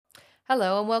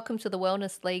Hello and welcome to the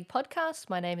Wellness League podcast.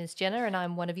 My name is Jenna and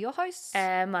I'm one of your hosts.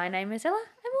 My name is Ella.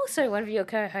 I'm also one of your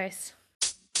co-hosts.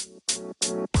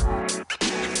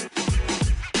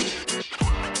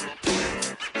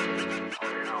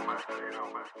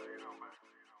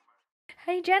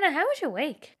 Hey Jenna, how was your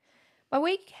week? My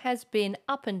week has been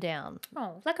up and down,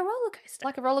 Oh, like a roller coaster.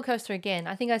 like a roller coaster again.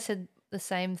 I think I said the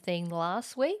same thing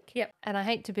last week. Yep. And I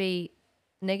hate to be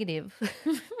negative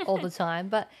all the time,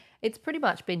 but it's pretty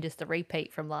much been just a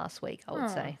repeat from last week, I would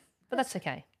say. But that's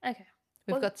okay. Okay.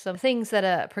 We've Well- got some things that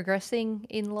are progressing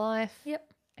in life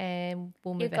Yep. and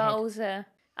we'll Your move ahead. goals are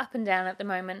up and down at the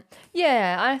moment.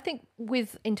 Yeah, I think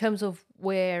in terms of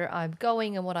where I'm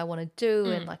going and what I want to do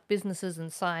and like businesses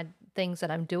and side things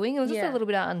that I'm doing, it was just a Yeah. little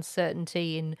bit of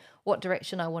uncertainty in what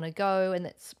direction I want to go, and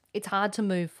it's hard to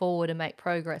move forward and make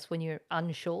progress when you're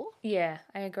unsure. Yeah,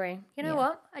 I agree. You know Yeah.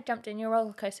 what? I jumped in your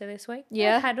roller coaster this week.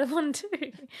 Yeah? I had one too.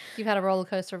 You've had a roller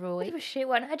coaster of a Bit week. of a shit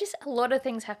one. A lot of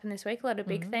things happened this week. A lot of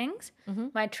big things.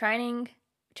 My training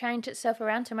changed itself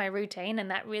around to my routine, and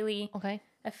that really Okay.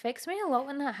 affects me a lot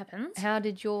when that happens. How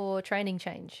did your training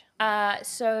change?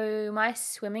 So my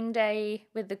swimming day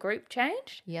with the group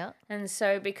changed, Yeah. and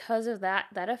so because of that,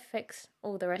 that affects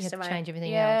all the You rest have of to my change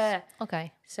everything yeah. else.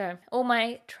 Okay. So all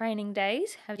my training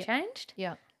days have changed,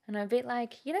 Yeah. and I'm a bit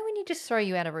like, when you just Throw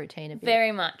you out of routine a bit.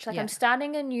 very much like Yeah. I'm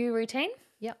starting a new routine.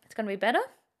 Yep. It's going to be better,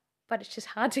 but it's just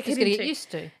hard to Just get got to into. get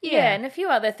used to. Yeah, and a few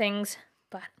other things,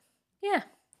 but yeah,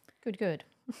 Good, good.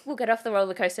 we'll get off the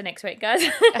roller coaster next week, guys.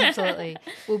 Absolutely.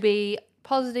 We'll be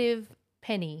positive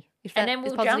Penny. Is And that then is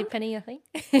we'll positive jump. Penny, I think?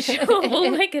 Sure, we'll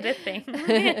make it a thing.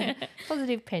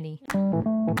 Positive Penny.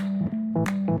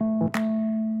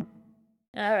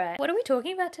 All right, what are we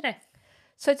talking about today?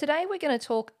 So today we're going to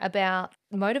talk about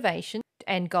motivation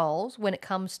and goals when it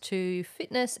comes to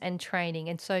fitness and training.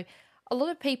 And so a lot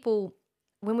of people,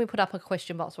 when we put up a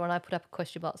question box, or when I put up a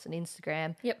question box on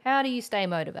Instagram, Yep. how do you stay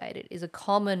motivated is a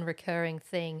common recurring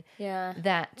thing Yeah.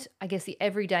 that I guess the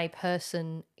everyday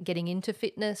person getting into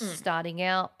fitness, starting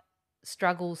out,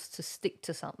 struggles to stick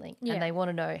to something. Yeah. And they want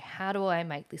to know, how do I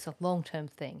make this a long-term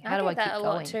thing? How I do I get keep that a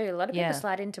going? lot too. A lot of Yeah. people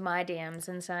slide into my DMs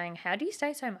and saying, "How do you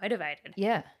stay so motivated?"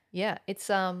 Yeah, yeah.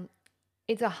 It's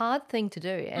a hard thing to do,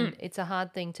 and it's a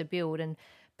hard thing to build, and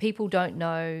people don't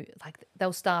know, like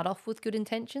they'll start off with good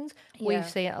intentions. Yeah. We've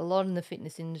seen it a lot in the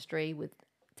fitness industry with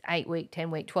 8-week,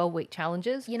 10-week, 12-week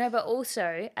challenges. But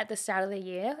also at the start of the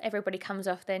year, everybody comes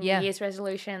off their New Yeah. Year's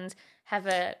resolutions, have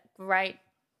a great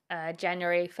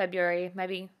January, February,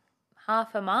 maybe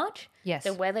half of March. Yes.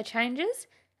 The weather changes,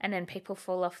 and then people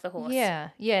fall off the horse.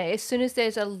 Yeah, yeah. As soon as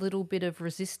there's a little bit of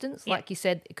resistance, like you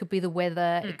said, it could be the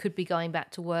weather, it could be going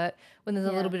back to work. When there's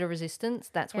a Yeah. little bit of resistance,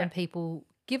 that's when Yeah. people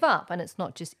give up, and it's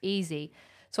not just easy.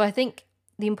 So I think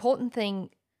the important thing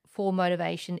for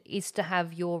motivation is to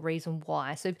have your reason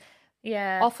why. So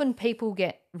Yeah. often people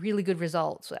get really good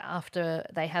results after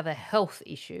they have a health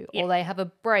issue Yeah. or they have a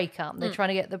breakup. They're trying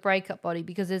to get the breakup body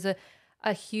because there's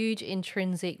a huge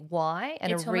intrinsic why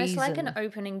and It's a almost reason. like an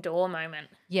opening door moment.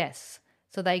 Yes.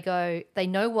 So they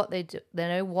know what they do, they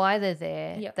know why they're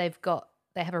there. Yep.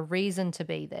 They have a reason to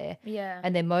be there, Yeah.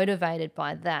 and they're motivated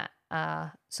by that.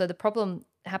 So the problem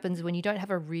happens when you don't have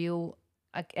a real,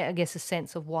 I guess, a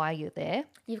sense of why you're there.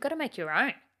 You've got to make your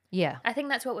own. Yeah, I think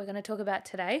that's what we're going to talk about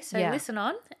today. So Yeah. listen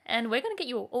on, and we're going to get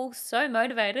you all so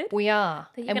motivated we are.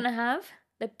 that you're And going to have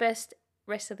the best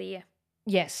rest of the year.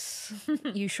 yes,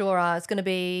 you sure are. It's going to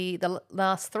be the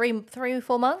last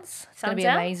 3-4 months. It's going to be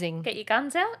Sun's out, amazing. Get your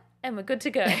guns out, and we're good to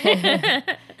go.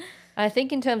 I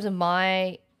think in terms of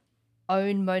my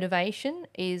own motivation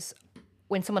is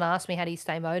when someone asks me how do you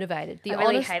stay motivated, the I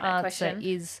really honest hate that answer question.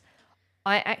 is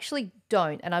I actually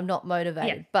don't, and I'm not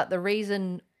motivated. Yeah. But the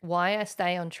reason why I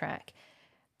stay on track,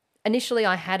 initially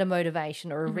I had a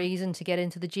motivation or a Mm-hmm. reason to get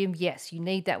into the gym. Yes, you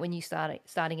need that when you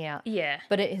starting out. Yeah.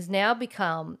 But it has now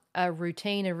become a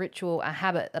routine, a ritual, a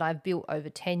habit that I've built over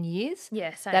 10 years.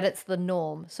 Yeah, same. That it's the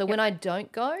norm. So when I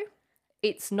don't go,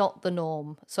 it's not the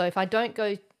norm. So if I don't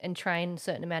go and train a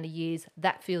certain amount of years,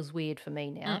 that feels weird for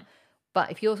me now. But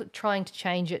if you're trying to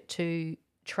change it to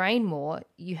train more,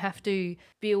 you have to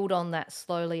build on that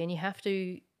slowly, and you have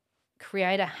to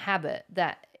create a habit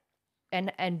that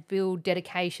and build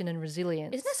dedication and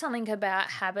resilience. Isn't there something about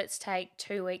habits take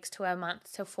 2 weeks to a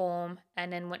month to form,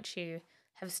 and then once you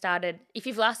have started, if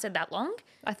you've lasted that long,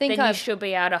 I think then you I've should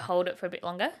be able to hold it for a bit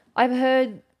longer. I've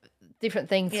heard different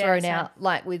things Yeah, thrown same. out,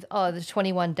 like with the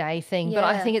 21-day thing, but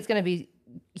I Yeah. think it's going to be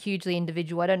hugely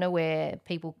individual. I don't know where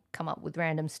people come up with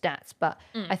random stats, but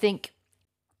I think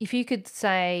if you could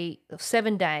say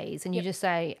 7 days and you just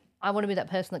say, I want to be that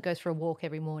person that goes for a walk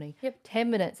every morning, Yep. 10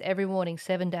 minutes every morning,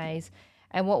 7 days,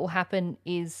 And what will happen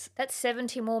is, That's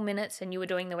 70 more minutes than you were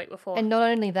doing the week before. and not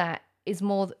only that, is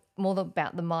more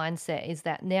about the mindset, is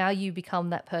that now you become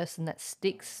that person that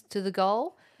sticks to the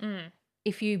goal.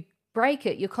 If you break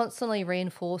it, you're constantly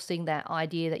reinforcing that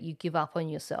idea that you give up on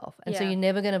yourself. And so Yeah. you're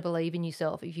never going to believe in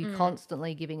yourself if you're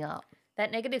constantly giving up.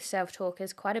 That negative self-talk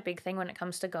is quite a big thing when it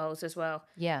comes to goals as well.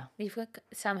 Yeah. You've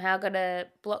somehow got to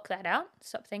block that out,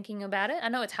 stop thinking about it. I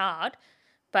know it's hard,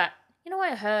 but you know,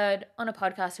 I heard on a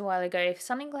podcast a while ago, if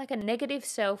something like a negative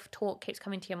self-talk keeps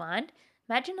coming to your mind,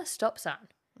 imagine a stop sign,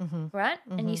 right?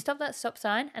 And you stop that stop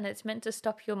sign and it's meant to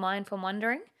stop your mind from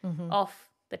wandering off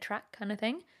the track kind of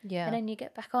thing. Yeah. And then you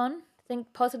get back on,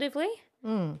 think positively.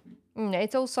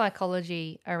 It's all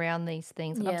psychology around these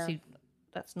things. And Yeah. obviously,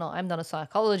 I'm not a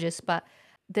psychologist, but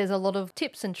there's a lot of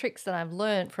tips and tricks that I've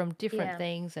learned from different Yeah.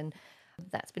 things. And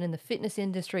that's been in the fitness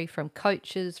industry, from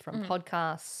coaches, from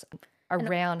podcasts,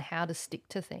 around how to stick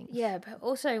to things. Yeah, but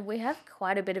also we have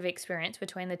quite a bit of experience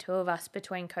between the two of us,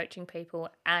 between coaching people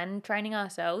and training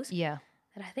ourselves. Yeah.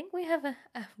 And I think we have a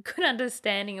good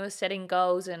understanding of setting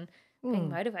goals and being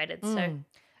motivated. So,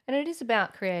 And it is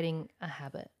about creating a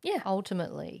habit. Yeah.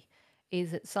 Ultimately,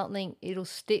 is it something, it'll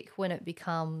stick when it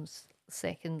becomes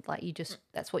second, like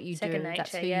that's what you Second do.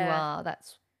 That's nature, who you yeah. are.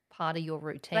 That's part of your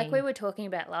routine. like we were talking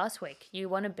about last week, you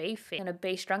want to be fit, you want to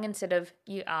be strong instead of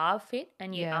you are fit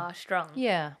and you Yeah. are strong.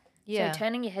 Yeah. Yeah. So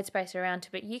turning your headspace around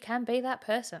to, but you can be that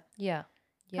person. yeah.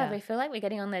 God, Yeah. we feel like we're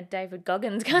getting on the David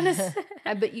Goggins kind of.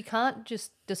 But you can't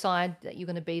just decide that you're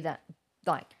going to be that,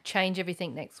 like change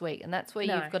everything next week. And that's where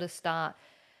No. you've got to start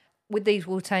with these.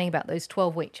 We were saying about those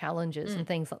 12-week challenges and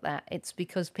things like that. It's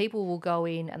because people will go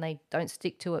in and they don't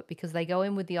stick to it because they go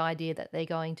in with the idea that they're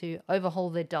going to overhaul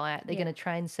their diet. They're going to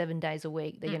train 7 days a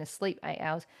week. They're going to sleep 8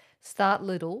 hours. Start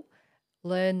little,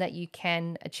 learn that you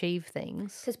can achieve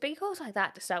things. Because big goals like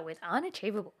that to start with aren't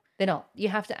achievable. They're not. You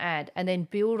have to add and then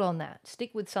build on that.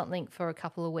 Stick with something for a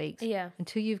couple of weeks Yeah.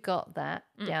 until you've got that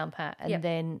down pat, and Yep.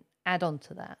 then add on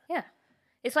to that. Yeah.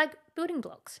 It's like building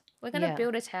blocks. We're going to Yeah.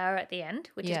 build a tower at the end,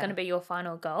 which is Yeah. going to be your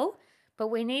final goal. But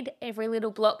we need every little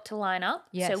block to line up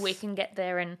so we Yes. can get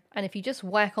there and And if you just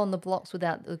whack on the blocks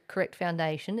without the correct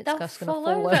foundation, it's they'll just going to fall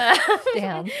fall over.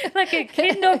 down. Like a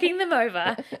kid knocking them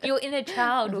over. Your inner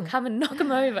child will come and knock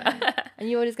them over. And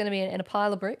you're just going to be in a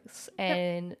pile of bricks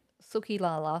and Suki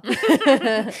Lala.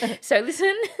 So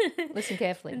listen, Listen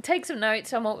carefully. and take some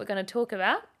notes on what we're going to talk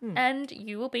about, and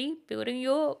you will be building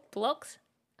your blocks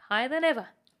higher than ever.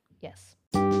 Yes.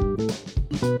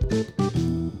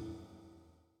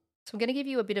 So I'm going to give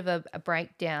you a bit of a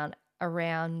breakdown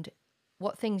around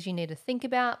what things you need to think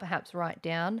about, perhaps write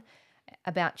down,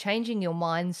 about changing your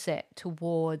mindset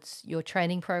towards your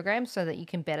training program so that you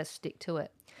can better stick to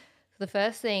it. So the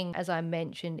first thing, as I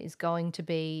mentioned, is going to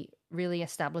be really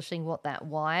establishing what that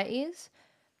why is.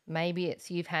 Maybe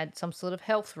it's you've had some sort of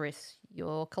health risk,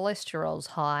 your cholesterol's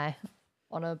high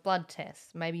on a blood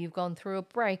test. Maybe you've gone through a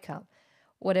breakup,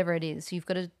 whatever it is. You've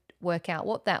got to work out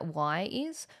what that why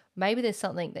is. Maybe there's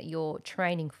something that you're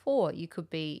training for. You could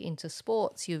be into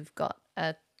sports. You've got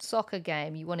a soccer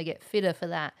game. You want to get fitter for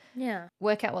that. Yeah.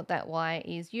 Work out what that why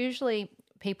is. Usually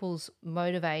people's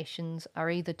motivations are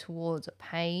either towards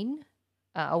pain,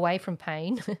 away from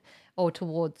pain, or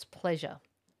towards pleasure.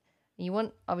 You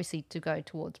want obviously to go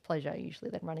towards pleasure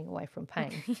usually than running away from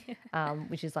pain,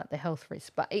 which is like the health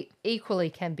risk, but it equally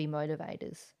can be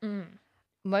motivators.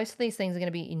 Most of these things are going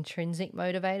to be intrinsic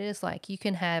motivators. Like you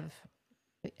can have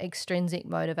extrinsic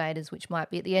motivators, which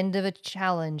might be at the end of a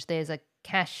challenge, there's a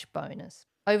cash bonus.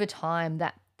 Over time,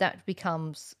 that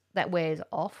becomes, that wears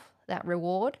off, that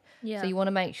reward. Yeah. So you want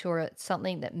to make sure it's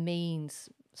something that means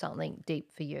something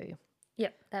deep for you.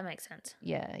 Yep, that makes sense.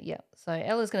 Yeah, yeah. So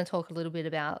Ella's going to talk a little bit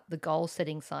about the goal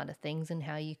setting side of things and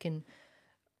how you can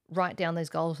write down those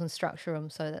goals and structure them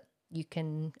so that you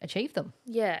can achieve them.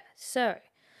 Yeah. So,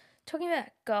 talking about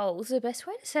goals, the best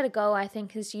way to set a goal, I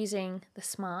think, is using the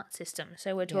SMART system.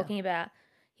 So, we're talking about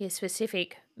your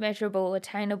specific, measurable,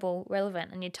 attainable,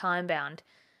 relevant, and your time bound.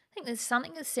 I think there's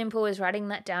something as simple as writing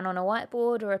that down on a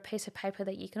whiteboard or a piece of paper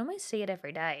that you can almost see it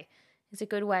every day. It's a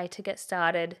good way to get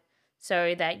started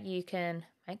so that you can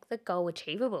make the goal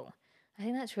achievable. I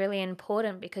think that's really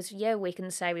important because, yeah, we can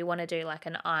say we want to do like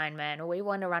an Ironman or we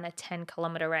want to run a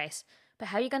 10-kilometer race, but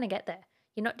how are you going to get there?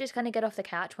 You're not just going to get off the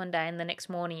couch one day and the next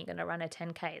morning you're going to run a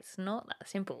 10K. It's not that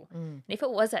simple. And if it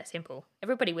was that simple,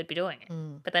 everybody would be doing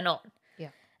it, but they're not. Yeah.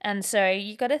 And so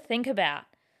you got to think about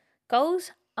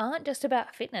goals aren't just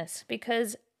about fitness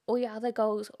because all your other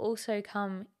goals also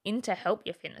come in to help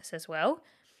your fitness as well.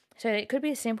 So it could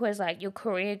be as simple as like your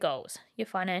career goals, your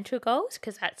financial goals,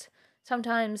 because that's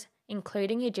sometimes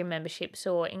including your gym memberships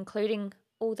or including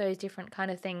all those different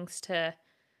kind of things to,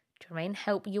 do you know what I mean,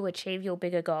 help you achieve your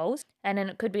bigger goals. And then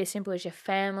it could be as simple as your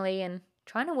family and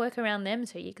trying to work around them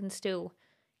so you can still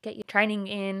get your training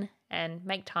in and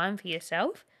make time for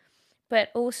yourself. But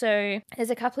also, there's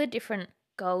a couple of different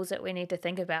goals that we need to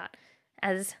think about,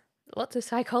 as lots of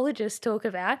psychologists talk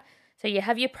about. So you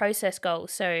have your process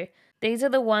goals. So these are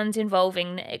the ones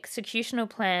involving the executional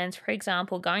plans, for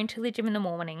example, going to the gym in the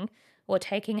morning or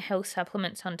taking health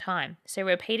supplements on time. So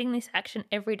repeating this action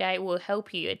every day will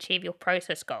help you achieve your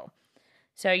process goal.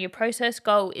 So your process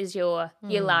goal is your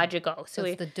larger goal. So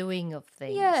it's the doing of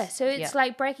things. Yeah, so it's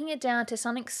like breaking it down to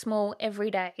something small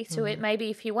every day. So it may be,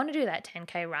 if you want to do that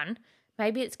 10K run,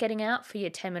 maybe it's getting out for your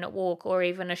 10-minute walk or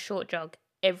even a short jog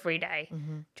every day. Do you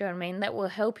know what I mean? That will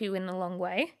help you in the long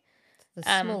way. The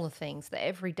smaller things, the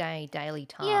everyday, daily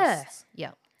tasks.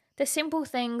 Yeah. The simple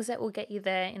things that will get you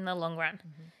there in the long run.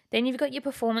 Then you've got your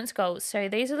performance goals. So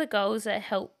these are the goals that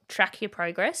help track your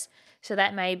progress. So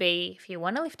that may be if you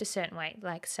want to lift a certain weight,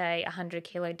 like say 100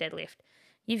 kilo deadlift,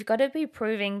 you've got to be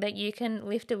proving that you can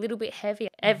lift a little bit heavier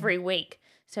every week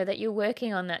so that you're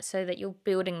working on that, so that you're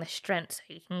building the strength so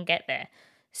you can get there.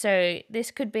 So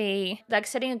this could be like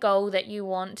setting a goal that you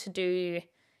want to do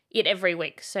it every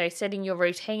week. So setting your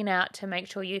routine out to make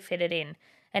sure you fit it in.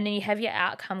 And then you have your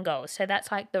outcome goals. So that's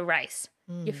like the race,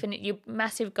 your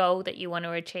massive goal that you want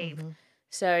to achieve.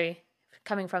 So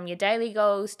coming from your daily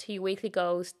goals to your weekly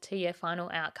goals to your final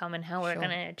outcome and how we're going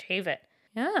to achieve it.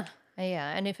 Yeah.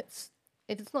 Yeah, and if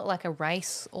it's not like a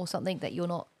race or something that you're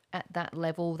not at that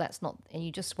level, that's not, and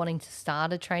you're just wanting to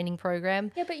start a training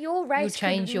program. Yeah, but your race will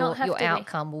change your your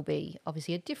outcome will be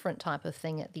obviously a different type of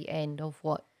thing at the end of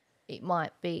what it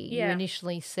might be. Yeah. You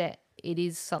initially set it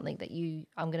is something that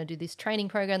I'm going to do this training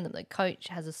program that the coach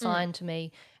has assigned to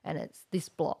me, and it's this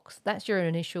blocks. That's your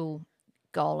initial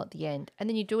goal at the end, and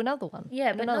then you do another one. Yeah,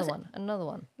 and but another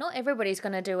one. Not everybody's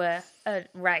going to do a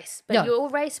race, but your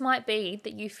race might be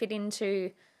that you fit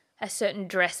into a certain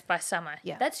dress by summer.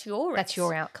 Yeah. That's your race. That's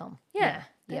your outcome. Yeah.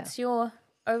 That's your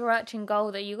overarching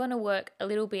goal that you're going to work a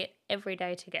little bit every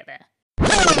day to get there.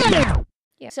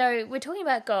 Yeah. So we're talking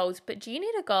about goals, but do you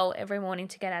need a goal every morning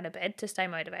to get out of bed to stay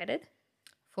motivated?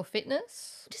 For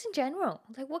fitness? Just in general.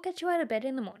 Like, what gets you out of bed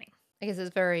in the morning? I guess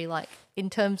it's very like,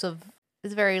 in terms of,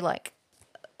 it's very like,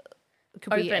 it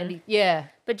could Open. be any, yeah.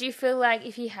 But do you feel like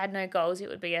if you had no goals, it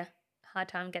would be a hard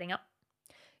time getting up?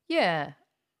 Yeah,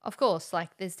 of course.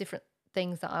 Like, there's different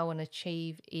things that I want to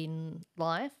achieve in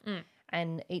life.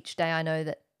 And each day I know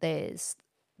that there's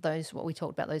those, what we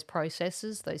talked about, those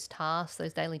processes, those tasks,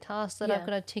 those daily tasks that I've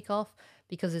got to tick off,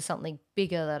 because there's something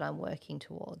bigger that I'm working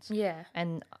towards. Yeah.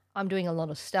 And I'm doing a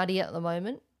lot of study at the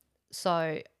moment.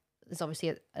 So there's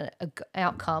obviously a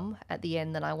outcome at the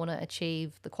end that I want to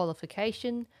achieve, the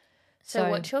qualification.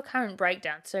 So what's your current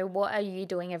breakdown? So what are you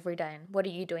doing every day and what are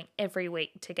you doing every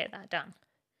week to get that done?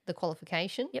 The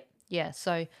qualification? Yep. Yeah,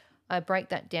 so I break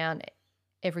that down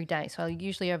every day. So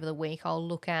usually over the week I'll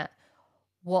look at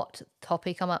what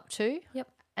topic I'm up to. Yep.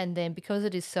 And then because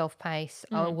it is self-paced,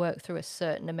 I'll work through a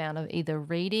certain amount of either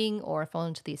reading, or if I'm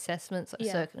onto the assessments, a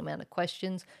certain amount of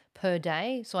questions per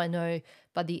day. So I know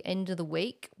by the end of the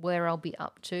week where I'll be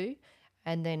up to,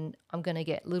 and then I'm going to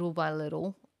get little by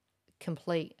little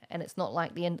complete. And it's not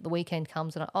like the end of the weekend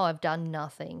comes and I've done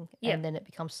nothing, and then it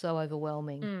becomes so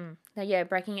overwhelming. Now,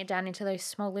 breaking it down into those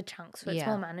smaller chunks so it's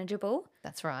more manageable.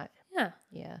 That's right. Yeah.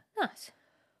 Yeah. Nice.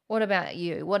 What about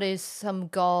you? What is some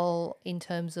goal in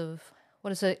terms of,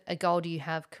 what is a goal do you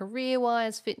have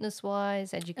career-wise,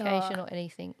 fitness-wise, education, or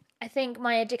anything? I think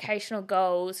my educational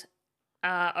goals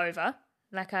are over.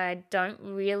 Like, I don't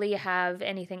really have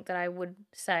anything that I would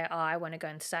say, I want to go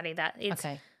and study that. It's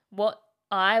what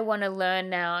I want to learn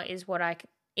now is what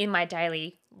in my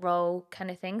daily role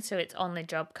kind of thing. So it's on the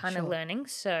job kind of learning.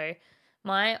 So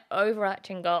my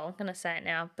overarching goal, I'm going to say it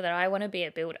now, but I want to be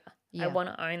a builder. I want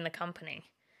to own the company.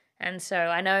 And so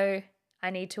I know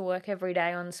I need to work every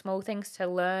day on small things to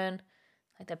learn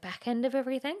like the back end of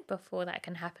everything before that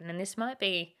can happen. And this might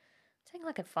be, I think,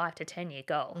 like a 5 to 10 year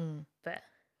goal. But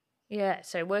yeah,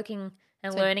 so working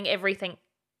and learning everything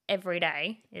every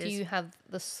day. Do you have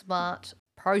the smart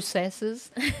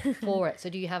processes for it? So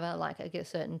do you have a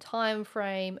certain time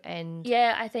frame? And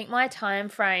yeah, I think my time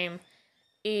frame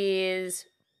is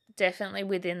definitely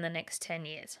within the next 10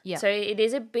 years. Yeah. So it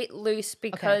is a bit loose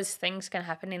because things can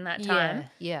happen in that time.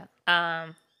 Yeah.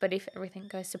 But if everything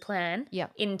goes to plan,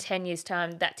 in 10 years'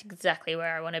 time, that's exactly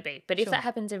where I want to be. But if that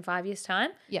happens in 5 years'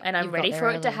 time and I'm ready for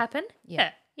it to happen,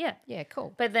 yeah,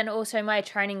 cool. But then also my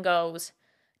training goals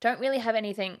don't really have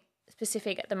anything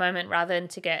specific at the moment, rather than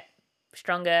to get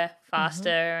stronger, faster,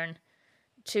 and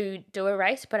to do a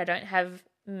race. But I don't have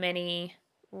many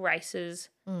races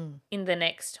in the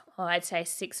next, I'd say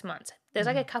 6 months. There's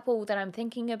like a couple that I'm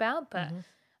thinking about, but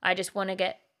I just want to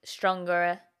get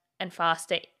stronger and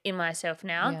faster in myself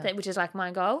now, which is like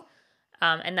my goal.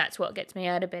 And that's what gets me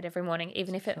out of bed every morning,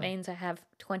 even if it means I have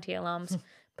 20 alarms.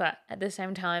 But at the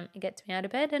same time, it gets me out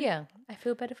of bed and I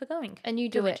feel better for going. And you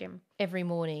to do the it gym. every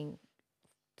morning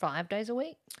 5 days a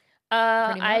week?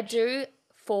 I do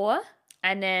 4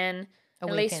 and then A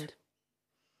at weekend? least,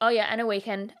 and a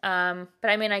weekend. But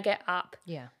I mean, I get up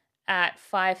Yeah. at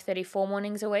 5:34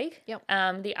 mornings a week. Yep.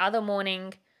 The other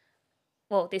morning,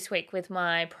 well, this week with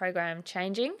my program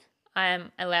changing, I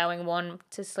am allowing one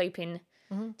to sleep in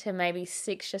to maybe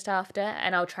 6 just after,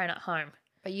 and I'll train at home.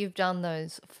 But you've done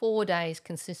those 4 days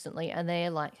consistently and they're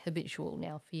like habitual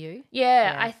now for you?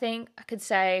 Yeah, I think I could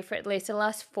say for at least the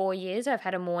last 4 years, I've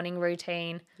had a morning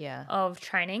routine of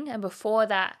training. And before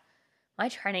that, my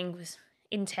training was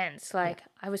intense. Like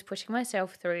I was pushing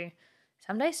myself through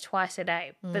some days twice a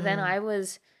day, but then I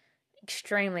was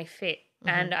extremely fit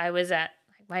and I was at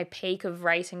like, my peak of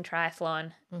racing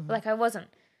triathlon. Like I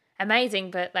wasn't amazing,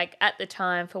 but like at the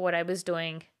time for what I was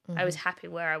doing, I was happy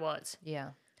where I was.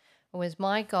 Yeah. Whereas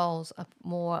my goals are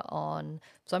more on,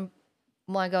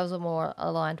 my goals are more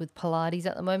aligned with Pilates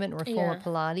at the moment, reformer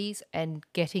Pilates, and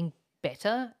getting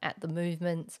better at the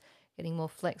movements, getting more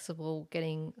flexible,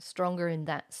 getting stronger in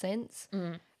that sense.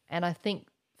 And I think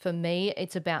for me,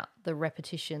 it's about the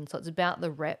repetition. So it's about the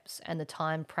reps and the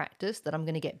time practice that I'm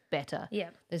going to get better. Yeah.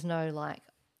 There's no like,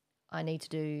 I need to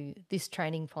do this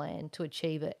training plan to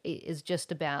achieve it. It is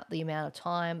just about the amount of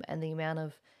time and the amount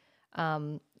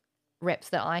of reps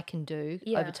that I can do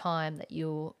over time that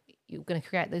you're going to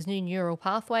create those new neural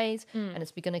pathways and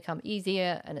it's going to become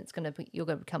easier and you're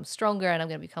going to become stronger and I'm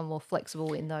going to become more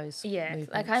flexible in those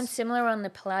movements. Like I'm similar on the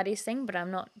Pilates thing, but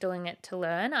I'm not doing it to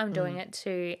learn. I'm doing it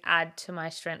to add to my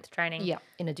strength training. Yeah,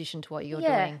 in addition to what you're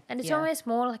doing. And it's almost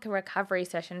more like a recovery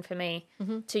session for me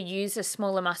to use the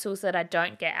smaller muscles that I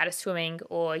don't get out of swimming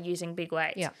or using big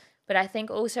weights. Yeah. But I think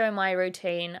also in my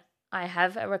routine, I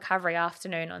have a recovery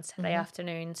afternoon on Saturday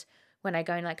afternoons when I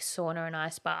go in like sauna and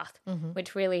ice bath,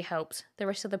 which really helps the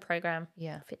rest of the program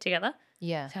fit together.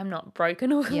 Yeah. So I'm not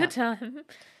broken all the time.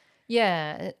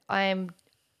 Yeah. I am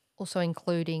also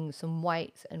including some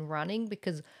weights and running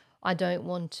because I don't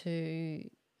want to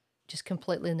just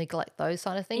completely neglect those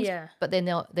side of things. Yeah. But they're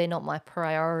not my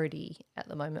priority at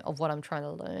the moment of what I'm trying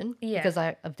to learn. Yeah. Because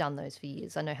I've done those for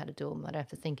years. I know how to do them. I don't have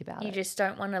to think about it. You just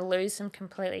don't want to lose them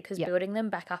completely because building them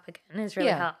back up again is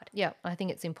really hard. Yeah. I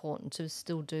think it's important to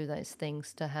still do those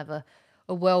things to have a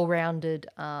well-rounded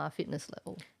fitness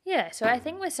level. Yeah. So I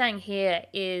think we're saying here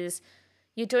is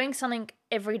you're doing something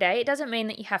every day. It doesn't mean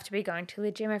that you have to be going to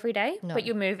the gym every day, but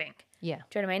you're moving. Yeah.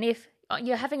 Do you know what I mean? If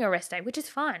you're having a rest day, which is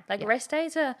fine. Like rest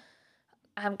days are,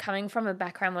 I'm coming from a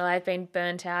background where I've been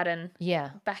burnt out and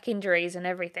back injuries and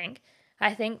everything.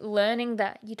 I think learning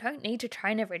that you don't need to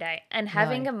train every day and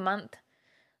having a month.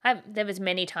 There was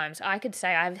many times I could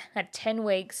say I've had 10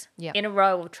 weeks in a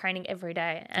row of training every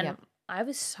day and I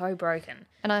was so broken.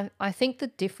 And I think the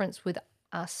difference with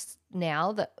us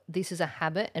now that this is a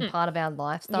habit and part of our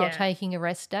lifestyle, taking a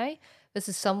rest day,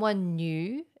 versus someone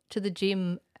new to the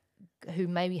gym who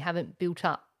maybe haven't built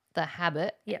up the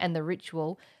habit and the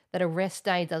ritual, that a rest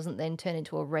day doesn't then turn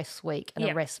into a rest week and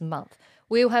a rest month.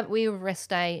 We'll rest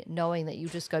day knowing that you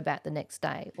just go back the next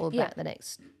day or back the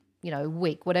next,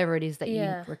 week, whatever it is that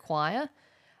you require.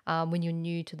 When you're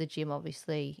new to the gym,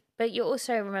 obviously. But you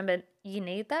also remember you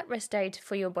need that rest day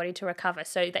for your body to recover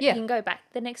so that you can go back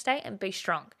the next day and be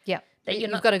strong. Yeah.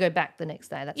 You've got to go back the next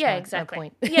day. That's my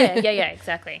point. yeah,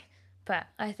 exactly. But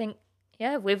I think,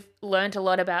 we've learned a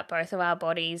lot about both of our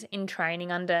bodies in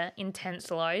training under intense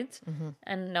loads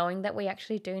and knowing that we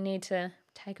actually do need to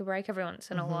take a break every once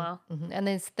in a while. And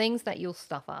there's things that you'll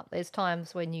stuff up. There's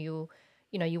times when you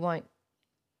won't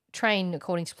train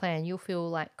according to plan. You'll feel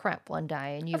like crap one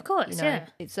day. And of course,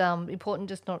 it's important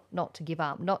just not to give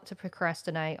up, not to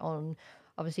procrastinate on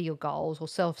obviously your goals or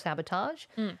self-sabotage.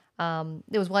 There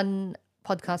was one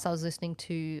podcast I was listening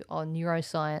to on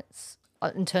neuroscience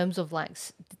in terms of like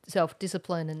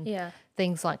self-discipline and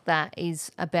things like that, is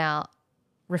about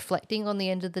reflecting on the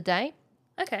end of the day.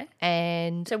 Okay.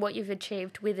 And so what you've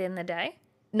achieved within the day?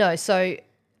 No, so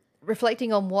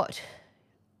reflecting on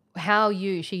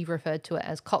she referred to it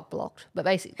as cock-blocked, but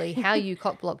basically how you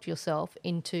cock-blocked yourself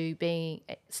into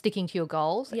sticking to your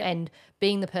goals and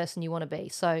being the person you want to be.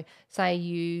 So say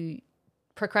you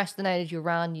procrastinated your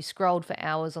run, you scrolled for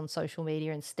hours on social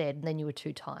media instead, and then you were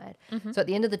too tired. So at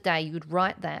the end of the day, you would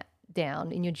write that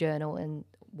down in your journal and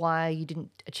why you didn't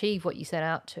achieve what you set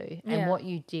out to and what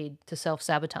you did to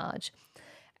self-sabotage,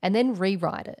 and then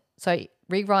rewrite it. So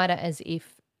rewrite it as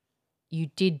if you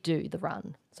did do the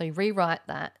run. So you rewrite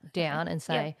that down and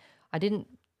say,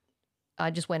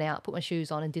 I just went out, put my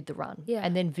shoes on and did the run. Yeah.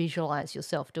 And then visualize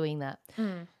yourself doing that.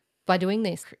 By doing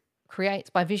this,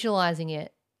 by visualizing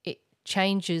it, it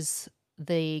changes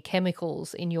the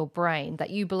chemicals in your brain that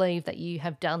you believe that you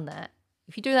have done that.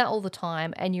 If you do that all the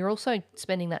time, and you're also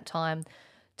spending that time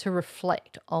to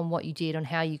reflect on what you did and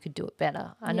how you could do it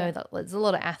better. I know that there's a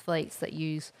lot of athletes that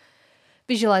use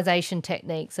visualization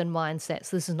techniques and mindsets.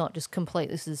 This is not just complete.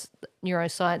 This is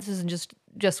neuroscience. This isn't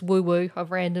just woo-woo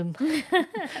of random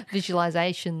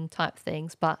visualization type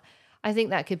things. But I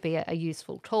think that could be a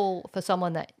useful tool for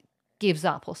someone that gives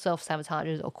up or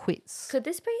self-sabotages or quits. Could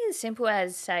this be as simple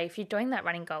as, say, if you're doing that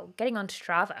running goal, getting onto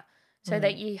Strava so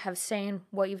that you have seen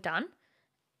what you've done?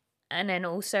 And then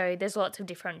also there's lots of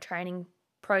different training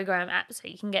program apps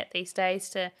that you can get these days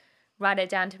to write it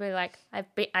down to be like,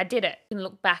 I did it. And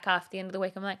look back after the end of the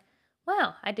week, I'm like,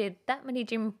 wow, I did that many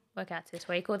gym workouts this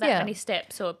week or that many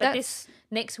steps. But this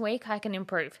next week I can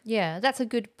improve. Yeah, that's a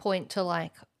good point to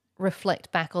like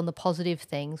reflect back on the positive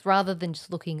things rather than just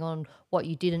looking on what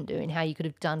you didn't do and how you could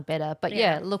have done better. But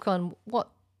look on what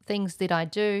things did I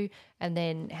do and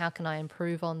then how can I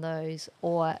improve on those,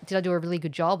 or did I do a really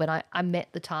good job and I met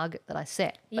the target that I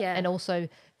set. And also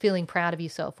feeling proud of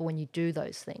yourself for when you do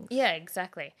those things. Yeah,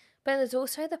 exactly. But there's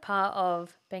also the part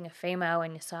of being a female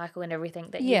and your cycle and everything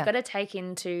that you've got to take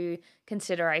into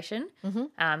consideration.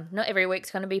 Not every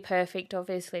week's going to be perfect,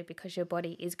 obviously, because your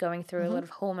body is going through a lot of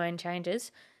hormone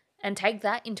changes, and take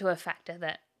that into a factor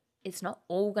that it's not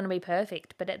all going to be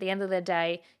perfect. But at the end of the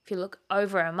day, if you look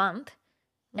over a month,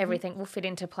 everything will fit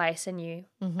into place and you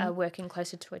are working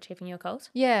closer to achieving your goals.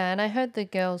 Yeah, and I heard the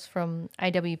girls from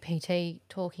AWPT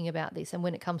talking about this, and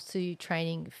when it comes to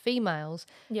training females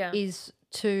is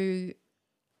to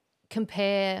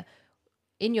compare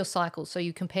in your cycle. So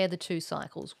you compare the two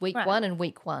cycles, week 1 and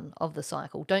week 1 of the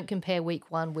cycle. Don't compare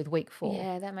week 1 with week 4.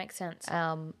 Yeah, that makes sense.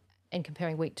 And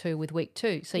comparing week 2 with week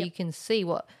 2. So you can see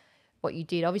what you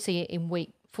did. Obviously in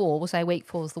week 4, we'll say week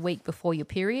 4 is the week before your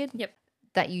period.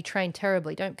 That you trained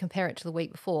terribly. Don't compare it to the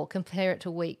week before. Compare it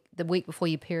to the week before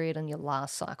your period and your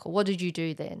last cycle. What did you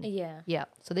do then? Yeah.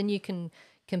 So then you can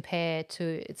compare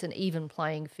to, it's an even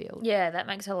playing field. Yeah, that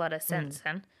makes a lot of sense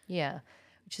then. Yeah,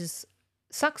 which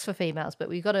sucks for females, but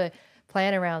we've got to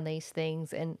plan around these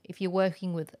things. And if you're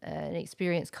working with an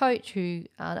experienced coach who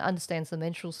understands the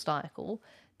menstrual cycle,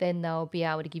 then they'll be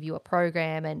able to give you a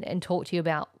program and talk to you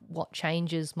about what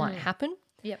changes might happen.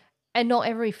 And not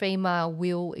every female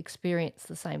will experience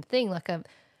the same thing. Like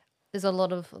there's a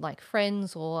lot of like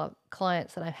friends or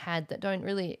clients that I've had that don't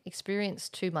really experience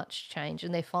too much change,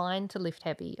 and they're fine to lift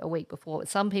heavy a week before. But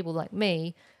some people like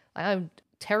me, I'm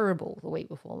terrible the week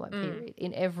before my period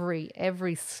in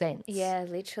every sense. Yeah,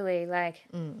 literally. Like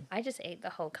I just eat the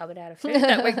whole cupboard out of food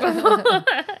that week before.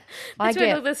 That's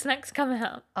when all the snacks come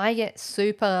out. I get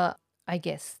super, I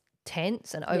guess,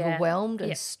 tense and overwhelmed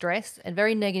and stressed and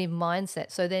very negative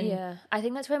mindset. So then I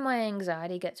think that's when my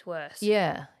anxiety gets worse.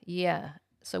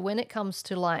 So when it comes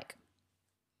to like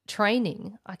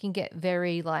training, I can get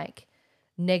very like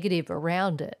negative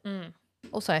around it.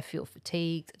 Also, I feel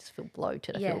fatigued. I just feel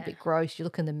bloated. I feel a bit gross. You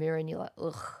look in the mirror and you're like,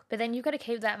 ugh. But then you've got to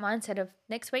keep that mindset of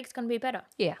next week's going to be better.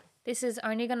 Yeah. This is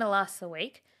only going to last the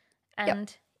week.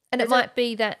 And it might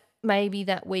be that maybe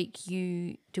that week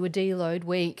you do a deload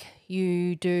week,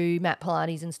 you do mat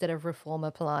Pilates instead of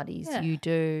reformer Pilates, you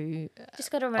do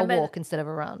just got to remember a walk instead of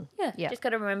a run. Just got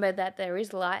to remember that there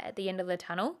is light at the end of the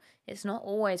tunnel. It's not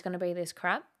always going to be this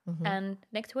crap. And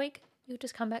next week, you'll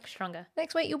just come back stronger.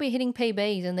 Next week, you'll be hitting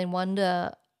PBs and then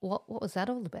wonder, what was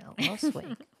that all about last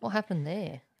week? What happened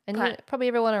there? And probably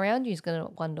everyone around you is going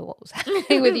to wonder what was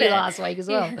happening with you last week as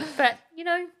well. Yeah. But,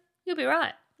 you'll be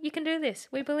right. You can do this.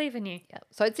 We believe in you. Yeah.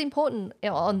 So it's important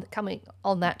on coming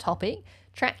on that topic,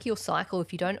 track your cycle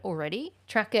if you don't already.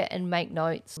 Track it and make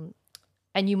notes.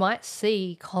 And you might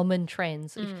see common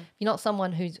trends. If you're not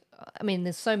someone who's,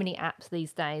 there's so many apps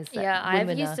these days. That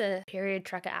I've used a period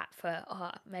tracker app for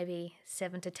maybe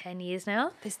 7 to 10 years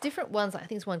now. There's different ones. I think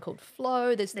there's one called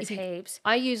Flow. There's heaps.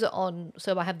 I use it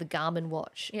so I have the Garmin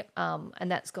watch.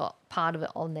 And that's got part of it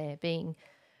on there. Being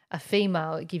a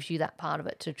female, it gives you that part of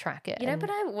it to track it.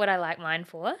 What I like mine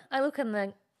for? I look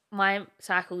in my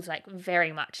cycle's like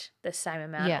very much the same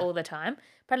amount all the time.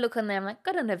 But I look on there, I'm like,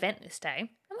 got an event this day.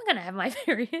 Am I going to have my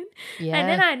period? Yeah, and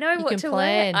then I know what to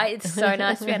wear. It's so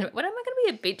nice to be able to, what am I going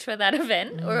to be a bitch for that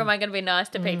event? Or am I going to be nice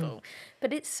to people?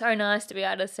 But it's so nice to be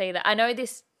able to see that. I know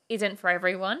this isn't for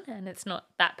everyone and it's not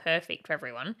that perfect for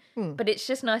everyone. But it's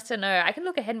just nice to know. I can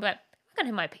look ahead and be like, I'm going to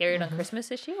have my period on Christmas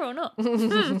this year or not.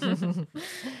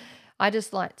 I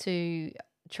just like to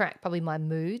track probably my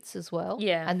moods as well.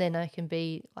 Yeah. And then I can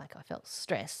be like, I felt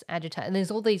stressed, agitated. And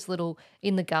there's all these little,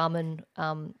 in the Garmin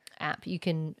app, you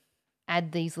can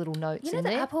add these little notes You know in the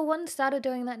there. Apple one started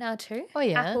doing that now too? Oh,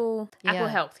 yeah. Apple Yeah.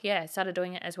 Health, started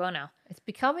doing it as well now. It's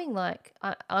becoming like,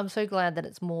 I'm so glad that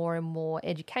it's more and more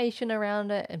education around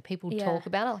it and people talk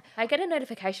about it. I get a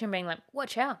notification being like,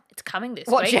 watch out, it's coming this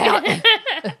Watch week. out.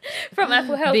 From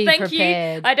Apple Health. Be Thank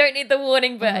prepared. you. I don't need the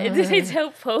warning, but it's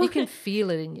helpful. You can feel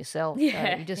it in yourself.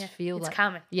 Yeah, though. You just feel it's like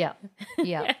coming. Yeah.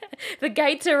 Yeah. The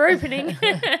gates are opening.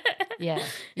 Yeah.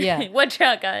 Yeah. Watch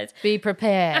out, guys. Be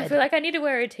prepared. I feel like I need to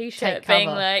wear a t-shirt Take being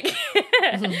cover. like,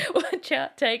 watch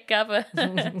out, take cover.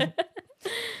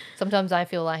 Sometimes I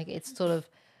feel like it's sort of,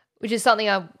 which is something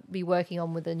I'll be working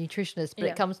on with a nutritionist, but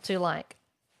Yeah. it comes to like,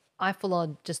 I full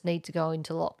on just need to go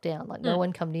into lockdown. Like no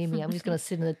one come near me. I'm just going to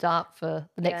sit in the dark for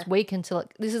the next week until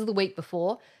this is the week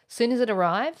before. As soon as it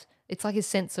arrives, it's like a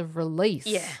sense of release.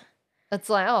 Yeah. It's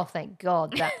like, oh, thank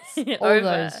God that's all Over.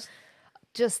 those,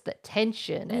 just the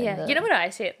tension. And Yeah, you know what I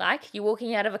see it like? You're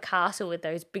walking out of a castle with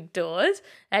those big doors,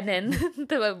 and then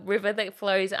the river that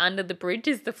flows under the bridge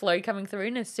is the flow coming through.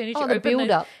 And as soon as you the open build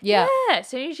those, up. Yeah. as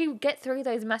soon as you get through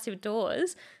those massive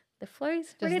doors, the flow's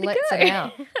Just ready to lets go. it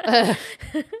out.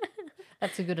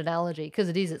 That's a good analogy because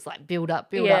it is. It's like build up,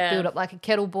 build up, like a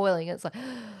kettle boiling. It's like,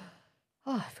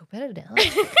 oh, I feel better now.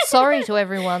 Sorry to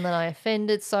everyone that I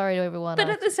offended. Sorry to everyone. But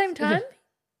at the same time,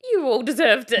 you all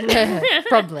deserved it.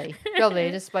 Probably.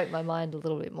 It just spoke my mind a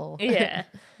little bit more. Yeah.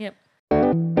 Yep.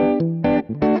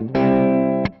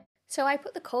 So I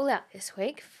put the call out this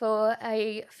week for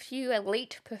a few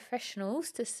elite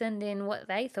professionals to send in what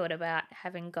they thought about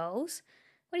having goals.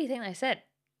 What do you think they said?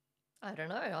 I don't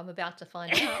know. I'm about to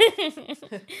find out.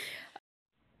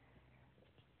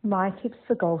 My tips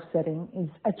for goal setting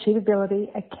is achievability,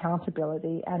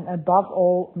 accountability, and above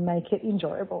all, make it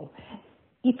enjoyable.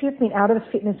 If you've been out of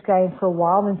the fitness game for a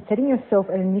while, then setting yourself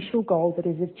an initial goal that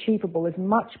is achievable is a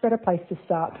much better place to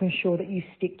start to ensure that you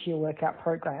stick to your workout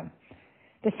program.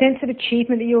 The sense of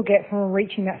achievement that you'll get from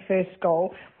reaching that first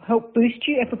goal will help boost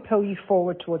you and propel you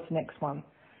forward towards the next one.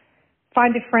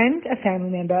 Find a friend, a family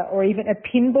member, or even a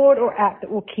pin board or app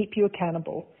that will keep you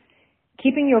accountable.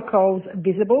 Keeping your goals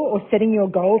visible or setting your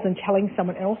goals and telling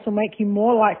someone else will make you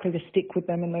more likely to stick with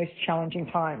them in those challenging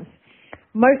times.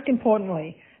 Most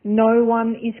importantly, no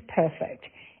one is perfect.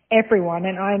 Everyone,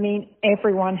 and I mean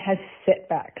everyone, has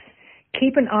setbacks.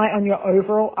 Keep an eye on your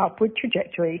overall upward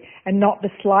trajectory and not the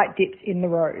slight dips in the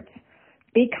roads.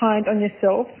 Be kind on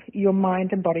yourself. Your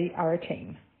mind and body are a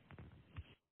team.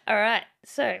 All right.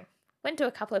 So went to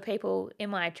a couple of people in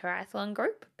my triathlon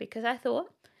group because I thought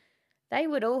they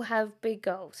would all have big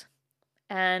goals.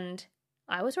 And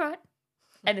I was right.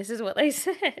 And this is what they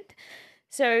said.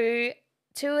 So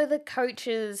 2 of the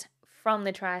coaches from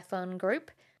the triathlon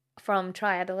group from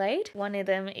Triadelaide, one of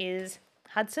them is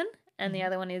Hudson and the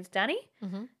other one is Danny.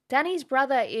 Mm-hmm. Danny's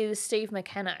brother is Steve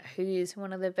McKenna, who is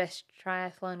one of the best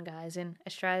triathlon guys in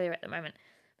Australia at the moment.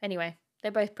 Anyway,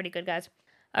 they're both pretty good guys.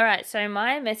 All right, so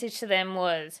my message to them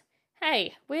was,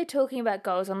 hey, we're talking about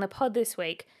goals on the pod this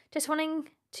week. Just wanting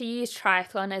to use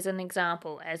triathlon as an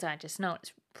example, as I just know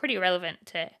it's pretty relevant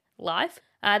to life.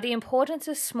 The importance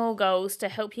of small goals to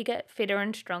help you get fitter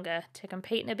and stronger to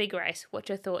compete in a big race. What's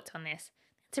your thoughts on this?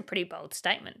 It's a pretty bold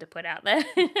statement to put out there.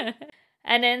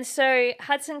 And then so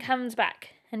Hudson comes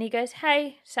back and he goes,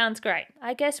 hey, sounds great.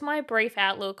 I guess my brief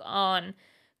outlook on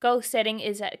goal setting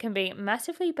is that it can be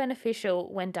massively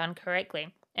beneficial when done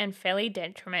correctly and fairly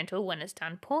detrimental when it's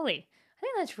done poorly. I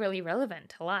think that's really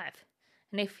relevant to life.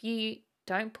 And if you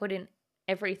don't put in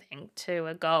everything to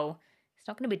a goal, it's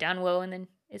not going to be done well and then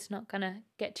it's not going to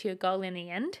get to your goal in the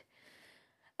end.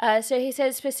 So he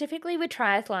says specifically with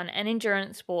triathlon and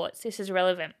endurance sports, this is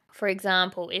relevant. For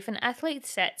example, if an athlete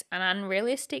sets an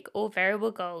unrealistic or variable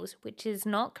goals, which is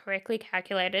not correctly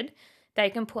calculated,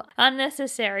 they can put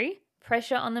unnecessary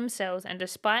pressure on themselves, and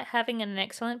despite having an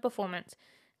excellent performance,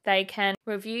 they can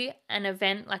review an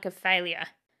event like a failure.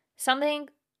 Something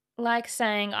like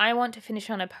saying, I want to finish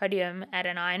on a podium at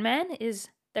an Ironman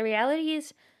the reality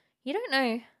is you don't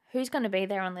know who's going to be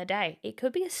there on the day. It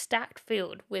could be a stacked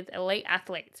field with elite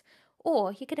athletes,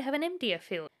 or you could have an emptier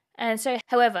field. And so,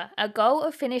 however, a goal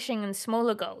of finishing in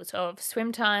smaller goals of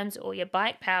swim times or your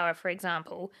bike power, for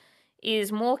example,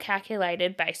 is more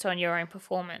calculated based on your own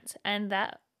performance and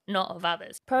that not of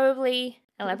others. Probably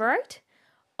elaborate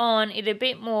on it a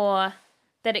bit more,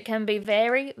 that it can be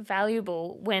very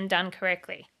valuable when done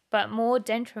correctly, but more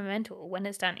detrimental when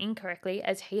it's done incorrectly,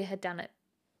 as he had done it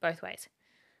both ways.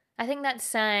 I think that's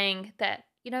saying that,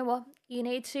 you know what, you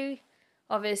need to,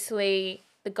 obviously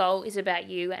the goal is about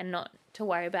you and not to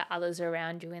worry about others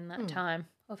around you in that time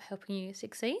of helping you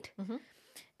succeed. Mhm.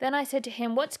 Then I said to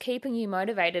him, what's keeping you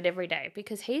motivated every day?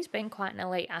 Because he's been quite an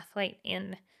elite athlete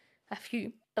in a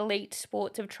few elite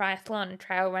sports of triathlon,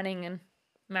 trail running and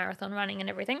marathon running and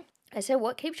everything. I said,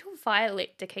 what keeps your fire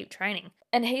lit to keep training?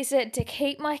 And he said, to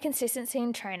keep my consistency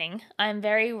in training, I'm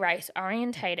very race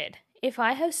orientated. If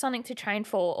I have something to train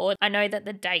for, or I know that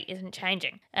the date isn't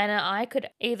changing, and I could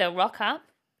either rock up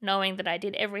knowing that I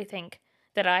did everything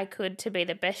that I could to be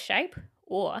the best shape,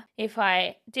 or if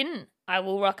I didn't, I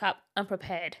will rock up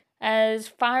unprepared. As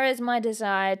far as my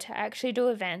desire to actually do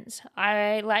events,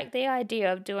 I like the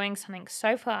idea of doing something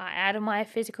so far out of my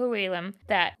physical realm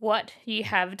that what you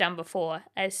have done before,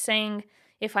 as seeing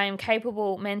if I am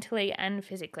capable mentally and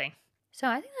physically. So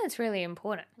I think that's really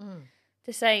important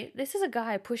to say this is a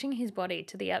guy pushing his body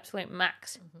to the absolute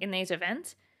max in these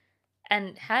events.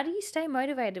 And how do you stay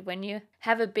motivated when you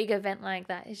have a big event like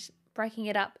that? Is breaking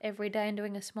it up every day and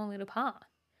doing a small little part,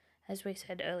 as we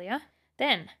said earlier.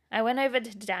 Then I went over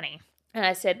to Danny and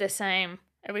I said the same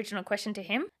original question to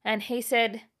him. And he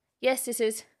said, yes, this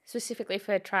is specifically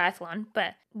for triathlon,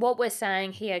 but what we're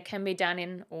saying here can be done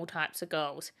in all types of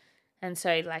goals. And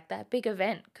so like that big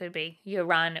event could be your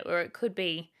run, or it could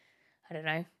be, I don't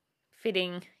know,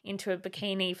 fitting into a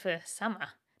bikini for summer.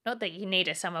 Not that you need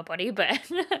a summer body, but,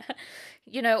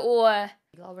 or...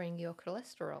 Lowering your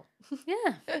cholesterol.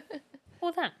 Yeah,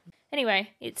 all that. Anyway,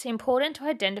 it's important to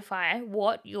identify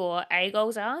what your A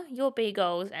goals are, your B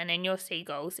goals, and then your C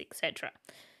goals, etc.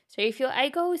 So if your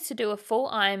A goal is to do a full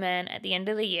Ironman at the end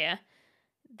of the year,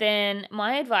 then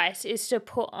my advice is to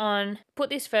put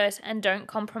this first and don't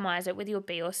compromise it with your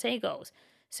B or C goals.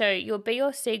 So your B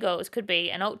or C goals could be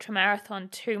an ultra marathon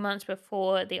 2 months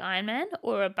before the Ironman,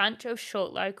 or a bunch of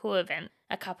short local events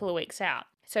a couple of weeks out.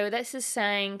 So this is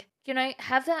saying,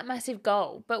 have that massive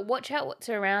goal, but watch out what's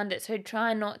around it. So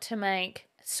try not to make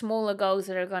smaller goals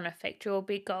that are going to affect your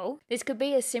big goal. This could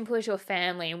be as simple as your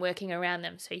family and working around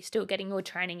them. So you're still getting your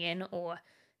training in, or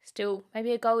still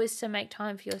maybe a goal is to make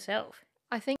time for yourself.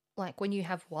 I think like when you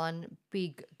have one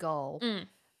big goal,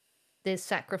 there's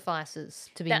sacrifices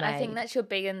to be made. I think that's your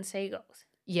B and C goals.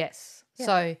 Yes. Yeah.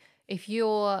 So if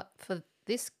you're, for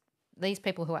these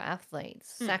people who are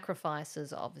athletes,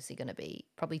 sacrifices are obviously going to be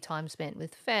probably time spent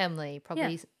with family,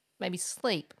 probably maybe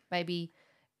sleep, maybe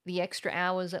the extra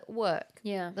hours at work.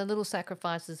 Yeah. The little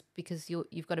sacrifices because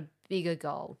you've got a bigger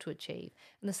goal to achieve.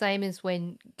 And the same is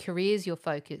when career's your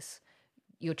focus,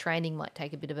 your training might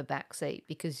take a bit of a backseat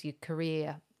because your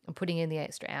career and putting in the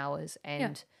extra hours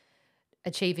and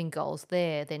achieving goals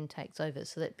there then takes over.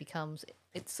 So that becomes,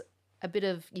 it's a bit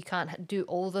of, you can't do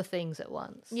all the things at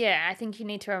once. Yeah, I think you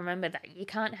need to remember that. You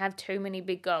can't have too many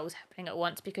big goals happening at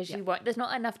once because there's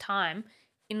not enough time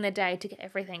in the day to get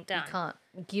everything done. You can't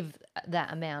give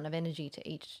that amount of energy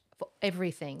to for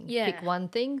everything. Yeah. Pick one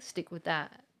thing, stick with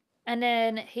that. And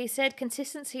then he said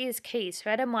consistency is key. So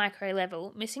at a micro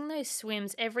level, missing those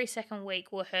swims every second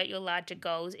week will hurt your larger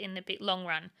goals in the long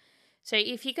run. So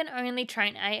if you can only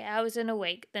train 8 hours in a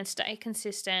week, then stay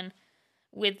consistent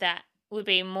with that would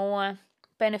be more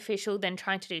beneficial than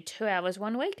trying to do 2 hours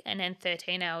one week and then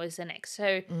 13 hours the next.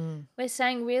 So we're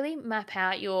saying really map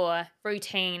out your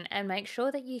routine and make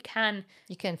sure that you can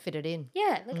fit it in.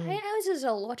 Yeah, 8 hours is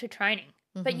a lot of training.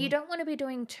 But you don't want to be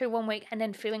doing 2 one week and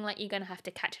then feeling like you're going to have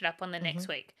to catch it up on the next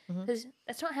week, because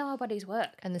that's not how our bodies work.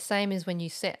 And the same is when you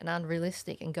set an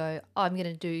unrealistic and go, I'm going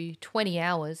to do 20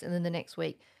 hours, and then the next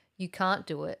week you can't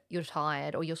do it, you're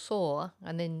tired or you're sore,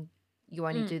 and then you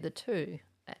only do the 2.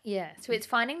 Yeah, so it's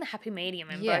finding the happy medium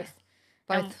in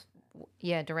both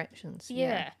directions.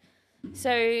 Yeah.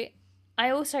 So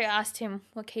I also asked him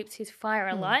what keeps his fire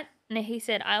alight, and he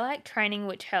said, I like training,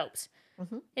 which helps.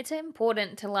 It's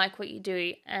important to like what you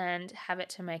do and have it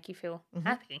to make you feel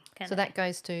happy. So that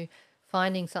goes to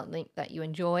finding something that you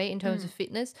enjoy in terms of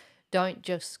fitness. Don't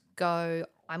just go,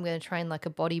 I'm going to train like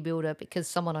a bodybuilder because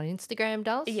someone on Instagram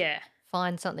does. Yeah.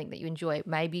 Find something that you enjoy.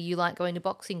 Maybe you like going to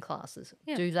boxing classes.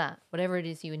 Yeah. Do that. Whatever it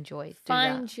is you enjoy,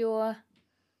 Find your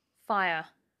fire.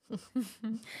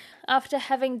 After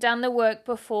having done the work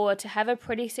before to have a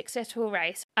pretty successful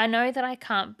race, I know that I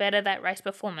can't better that race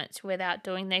performance without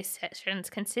doing those sessions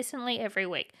consistently every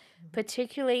week,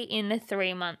 particularly in the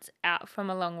 3 months out from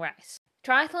a long race.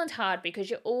 Triathlon's hard because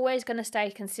you're always going to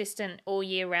stay consistent all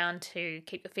year round to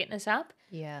keep your fitness up.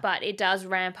 Yeah. But it does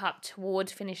ramp up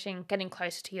towards finishing, getting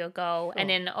closer to your goal. Sure. And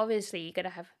then obviously you got to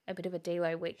have a bit of a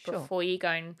deload week before you go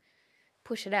and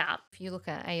push it out. If you look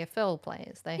at AFL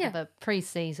players, they have a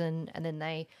pre-season and then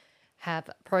they have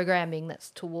programming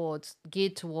that's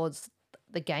geared towards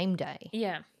the game day.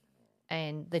 Yeah.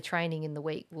 And the training in the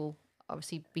week will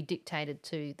obviously be dictated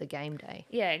to the game day.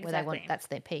 Yeah, exactly. Where that's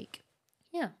their peak.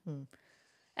 Yeah.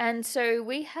 And so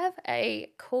we have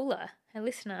a caller, a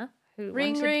listener, who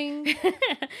Ring.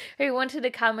 who wanted to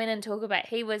come in and talk about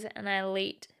he was an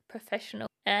elite professional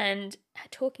and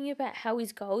talking about how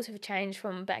his goals have changed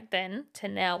from back then to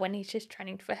now when he's just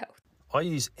training for health. I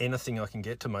use anything I can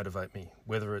get to motivate me,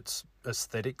 whether it's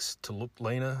aesthetics, to look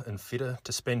leaner and fitter,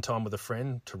 to spend time with a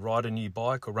friend, to ride a new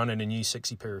bike or run in a new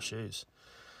sexy pair of shoes.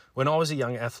 When I was a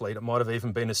young athlete, it might have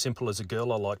even been as simple as a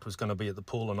girl I liked was going to be at the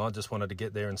pool and I just wanted to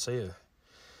get there and see her.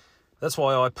 That's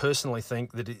why I personally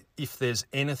think that if there's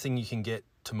anything you can get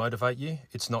to motivate you,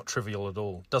 it's not trivial at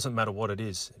all. Doesn't matter what it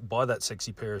is. Buy that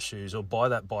sexy pair of shoes or buy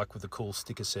that bike with a cool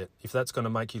sticker set. If that's going to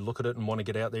make you look at it and want to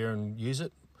get out there and use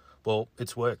it, well,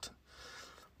 it's worked.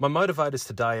 My motivators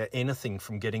today are anything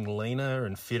from getting leaner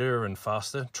and fitter and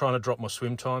faster, trying to drop my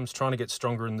swim times, trying to get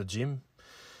stronger in the gym.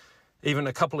 Even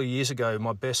a couple of years ago,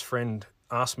 my best friend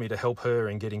asked me to help her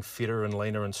in getting fitter and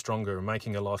leaner and stronger and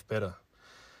making her life better.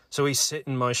 So he set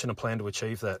in motion a plan to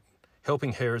achieve that.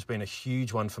 Helping her has been a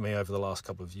huge one for me over the last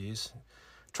couple of years.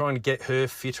 Trying to get her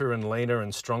fitter and leaner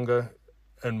and stronger,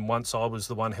 and once I was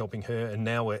the one helping her, and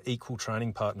now we're equal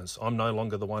training partners. I'm no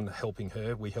longer the one helping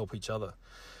her, we help each other.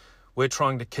 We're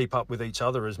trying to keep up with each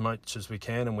other as much as we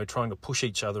can, and we're trying to push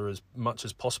each other as much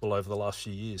as possible over the last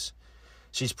few years.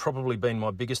 She's probably been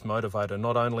my biggest motivator,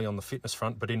 not only on the fitness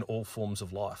front, but in all forms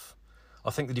of life. I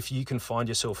think that if you can find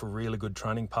yourself a really good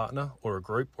training partner or a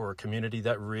group or a community,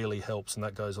 that really helps and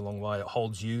that goes a long way. It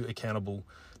holds you accountable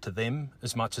to them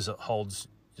as much as it holds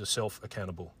yourself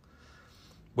accountable.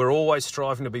 We're always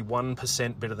striving to be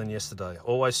 1% better than yesterday,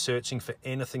 always searching for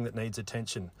anything that needs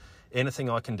attention. Anything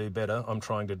I can do better, I'm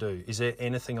trying to do. Is there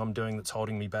anything I'm doing that's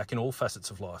holding me back in all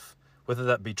facets of life? Whether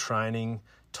that be training,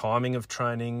 timing of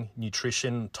training,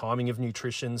 nutrition, timing of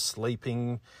nutrition,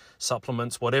 sleeping,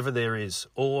 supplements, whatever there is.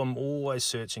 I'm always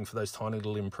searching for those tiny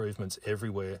little improvements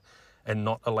everywhere and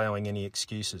not allowing any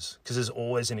excuses, because there's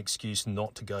always an excuse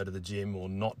not to go to the gym or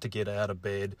not to get out of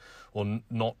bed or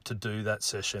not to do that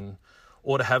session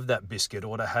or to have that biscuit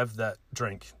or to have that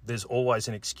drink. There's always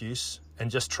an excuse, and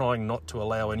just trying not to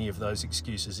allow any of those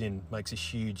excuses in makes a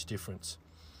huge difference.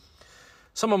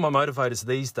 Some of my motivators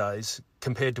these days,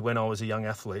 compared to when I was a young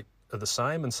athlete, are the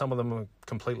same, and some of them are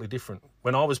completely different.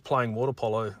 When I was playing water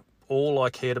polo, all I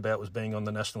cared about was being on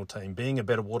the national team, being a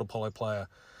better water polo player,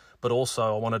 but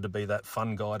also I wanted to be that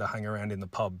fun guy to hang around in the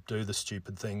pub, do the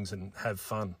stupid things and have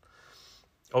fun.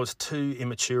 I was too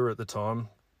immature at the time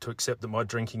to accept that my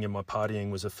drinking and my partying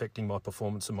was affecting my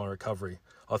performance and my recovery.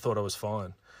 I thought I was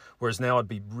fine. Whereas now I'd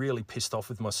be really pissed off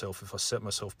with myself if I set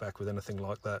myself back with anything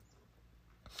like that.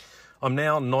 I'm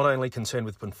now not only concerned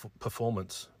with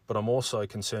performance, but I'm also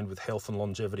concerned with health and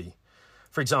longevity.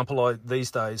 For example,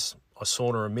 these days I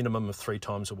sauna a minimum of 3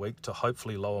 times a week to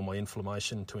hopefully lower my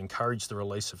inflammation, to encourage the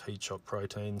release of heat shock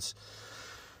proteins,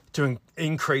 to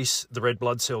increase the red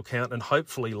blood cell count and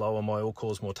hopefully lower my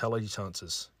all-cause mortality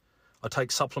chances. I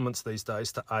take supplements these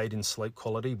days to aid in sleep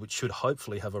quality, which should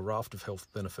hopefully have a raft of health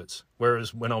benefits.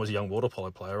 Whereas when I was a young water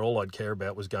polo player, all I'd care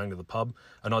about was going to the pub,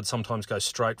 and I'd sometimes go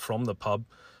straight from the pub,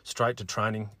 straight to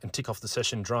training and tick off the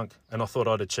session drunk, and I thought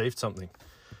I'd achieved something.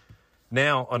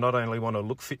 Now I not only want to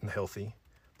look fit and healthy,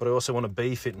 but I also want to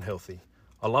be fit and healthy.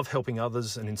 I love helping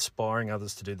others and inspiring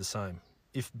others to do the same.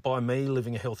 If by me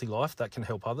living a healthy life that can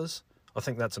help others, I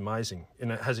think that's amazing,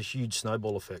 and it has a huge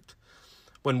snowball effect.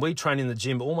 When we train in the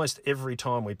gym, almost every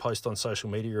time we post on social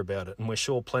media about it, and we're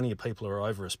sure plenty of people are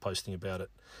over us posting about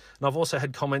it. And I've also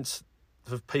had comments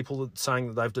of people saying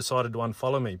that they've decided to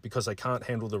unfollow me because they can't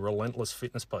handle the relentless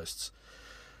fitness posts.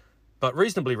 But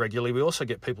reasonably regularly, we also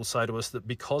get people say to us that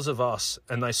because of us,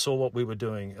 and they saw what we were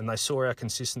doing, and they saw our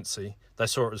consistency, they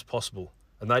saw it was possible,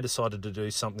 and they decided to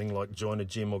do something like join a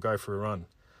gym or go for a run.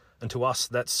 And to us,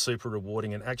 that's super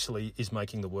rewarding and actually is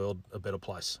making the world a better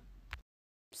place.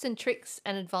 Tips and tricks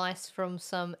and advice from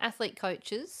some athlete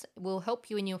coaches will help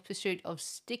you in your pursuit of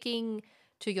sticking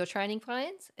to your training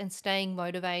plans and staying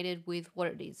motivated with what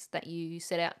it is that you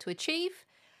set out to achieve.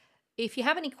 If you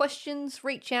have any questions,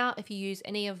 reach out. If you use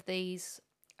any of these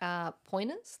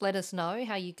pointers, let us know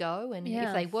how you go and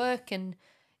if they work, and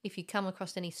if you come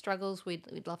across any struggles,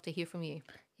 we'd love to hear from you.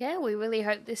 Yeah, we really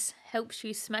hope this helps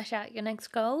you smash out your next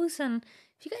goals. And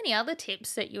if you've got any other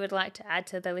tips that you would like to add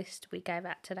to the list we gave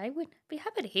out today, we'd be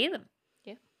happy to hear them.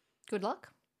 Yeah. Good luck.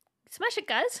 Smash it,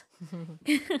 guys.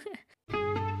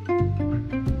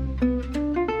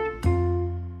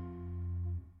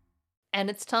 And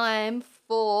it's time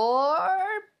for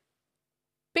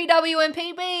PW and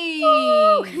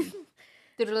PB.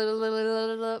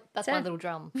 That's my little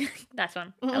drum. Nice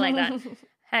one. I like that.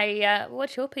 Hey,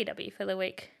 what's your PW for the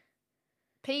week?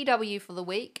 PW for the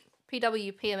week.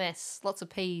 PW, PMS, lots of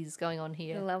P's going on I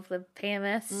here. love the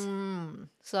PMS.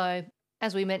 So,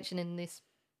 as we mentioned in this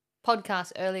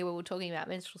podcast earlier, we were talking about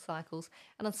menstrual cycles,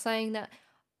 and I'm saying that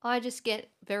I just get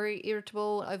very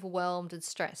irritable, overwhelmed, and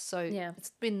stressed. So, Yeah.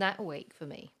 it's been that week for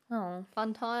me. Oh,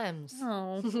 Fun times.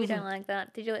 oh, we don't like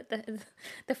that. Did you let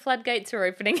the floodgates are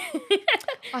opening?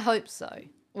 I hope so.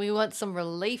 We want some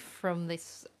relief from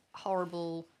this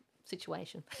horrible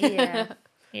situation. Yeah,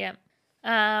 yeah.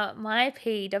 My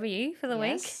PW for the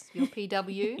week Yes, your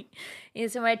PW.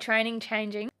 is my training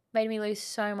changing. Made me lose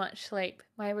so much sleep.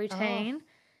 My routine,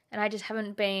 and I just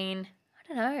haven't been. I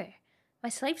don't know. My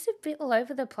sleep's a bit all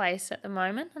over the place at the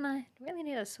moment, and I really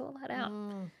need to sort that out.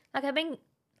 Like I've been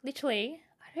literally.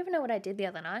 I don't even know what I did the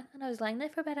other night, and I was laying there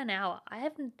for about an hour. I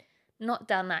haven't not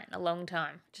done that in a long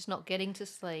time. Just not getting to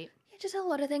sleep. Yeah, just a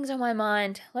lot of things on my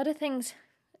mind. A lot of things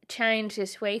changed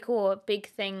this week, or big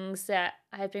things that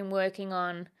I've been working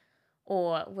on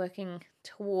or working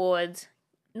towards.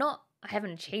 Not, I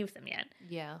haven't achieved them yet.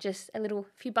 Yeah. Just a little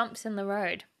few bumps in the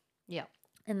road. Yeah.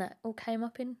 And that all came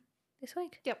up in this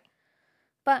week. Yep.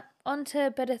 But on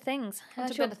to better things. On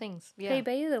How's to your better things. Yeah.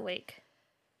 PB of the week?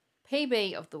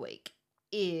 PB of the week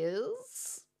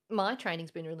is my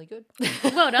training's been really good.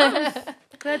 Well done.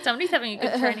 Glad somebody's having a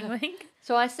good training week.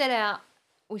 So I set out,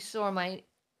 we saw on my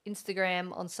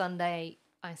Instagram on Sunday,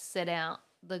 I set out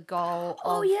the goal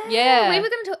Oh, of. yeah. Yeah. We were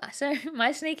going to talk. So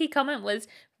my sneaky comment was,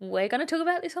 we're going to talk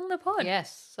about this on the pod.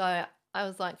 Yes. So I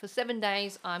was like, for 7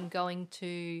 days, I'm going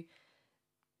to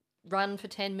run for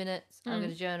 10 minutes, I'm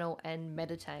going to journal and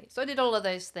meditate. So I did all of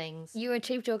those things. You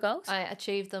achieved your goals? I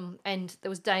achieved them, and there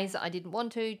was days that I didn't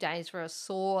want to, days where I was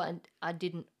sore, and I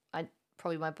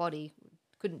probably my body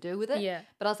couldn't do with it. Yeah.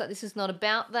 But I was like, this is not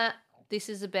about that. This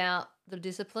is about the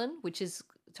discipline, which is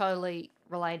totally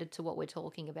related to what we're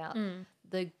talking about.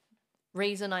 The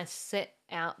reason I set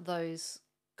out those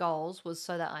goals was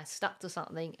so that I stuck to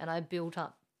something and I built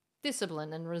up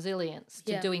discipline and resilience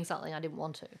to Yeah. doing something I didn't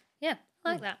want to. Yeah,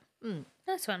 I like that.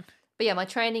 Nice one. But yeah, my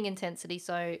training intensity,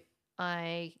 so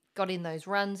I got in those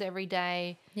runs every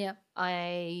day. Yeah.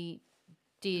 I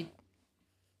did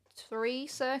 3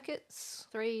 circuits,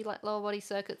 3 like lower body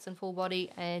circuits and full body,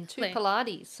 and 2 Lovely.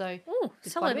 Pilates. So Ooh, did quite a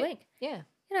solid bit. week. Yeah.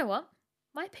 You know what?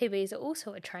 My PBs are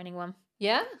also a training one.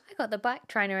 Yeah? I got the bike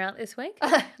trainer out this week.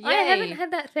 I haven't Yay.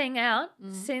 had that thing out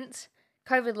since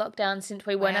COVID lockdown, since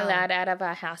we weren't Wow. allowed out of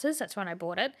our houses. That's when I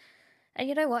bought it. And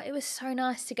you know what? It was so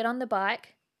nice to get on the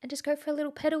bike and just go for a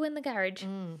little pedal in the garage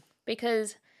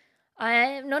because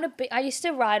I used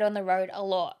to ride on the road a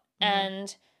lot,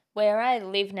 and where I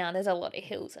live now, there's a lot of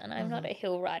hills, and I'm not a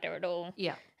hill rider at all.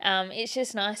 Yeah. It's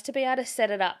just nice to be able to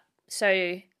set it up.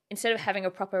 So instead of having a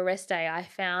proper rest day, I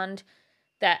found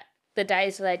that the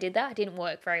days that I did that, I didn't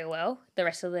work very well the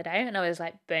rest of the day, and I was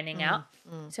like burning out.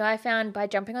 So I found by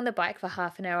jumping on the bike for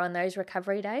half an hour on those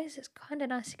recovery days, it's kind of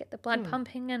nice to get the blood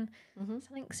pumping and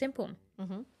something simple.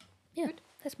 Yeah,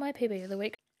 that's my PB of the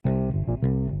week.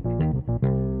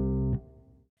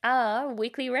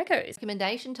 Weekly recos.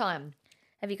 Recommendation time.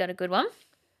 Have you got a good one?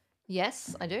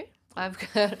 Yes, I do. I've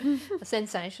got a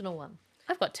sensational one.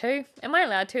 I've got 2. Am I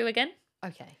allowed 2 again?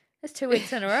 Okay. That's 2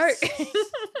 weeks in a row.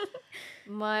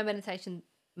 My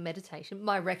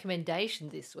my recommendation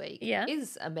this week Yeah.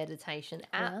 is a meditation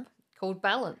app Yeah. called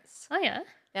Balance. Oh, yeah.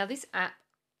 Now, this app,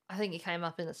 I think it came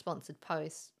up in a sponsored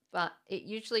post, but it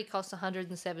usually costs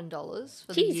 $107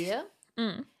 for the Jeez. year.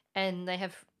 Mm. And they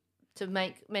have, to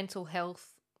make mental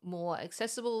health more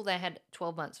accessible, they had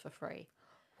 12 months for free.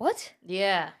 What?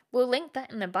 Yeah. We'll link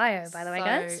that in the bio, by the way,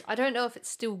 guys. I don't know if it's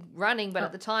still running, but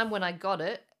at the time when I got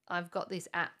it, I've got this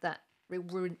app that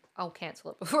I'll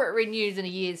cancel it before it renews in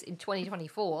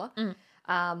 2024.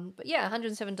 But yeah,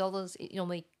 $107 it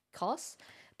normally costs.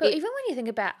 But even when you think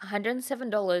about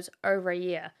 $107 over a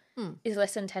year is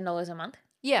less than $10 a month.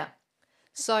 Yeah.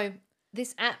 So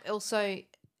this app also,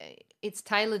 it's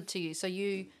tailored to you. So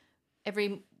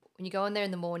when you go in there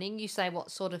in the morning, you say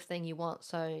what sort of thing you want.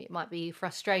 So it might be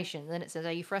frustration. Then it says,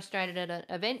 are you frustrated at an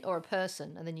event or a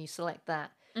person? And then you select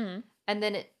that. And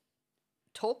then it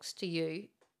talks to you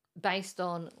based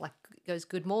on, like, it goes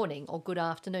good morning or good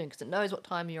afternoon, because it knows what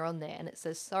time you're on there, and it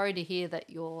says sorry to hear that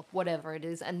you're whatever it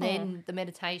is, and then the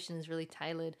meditation is really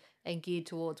tailored and geared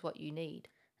towards what you need.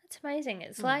 That's amazing.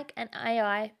 It's like an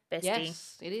AI bestie.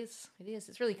 Yes, it is.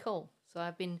 It's really cool. So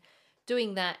I've been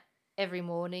doing that every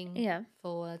morning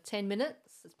for 10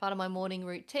 minutes. It's part of my morning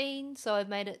routine. So I've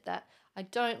made it that I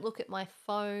don't look at my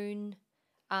phone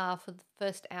for the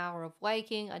first hour of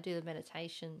waking. I do the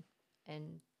meditation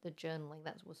and the journaling.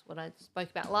 That was what I spoke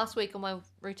about last week on my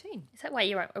routine. Is that why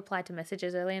you won't reply to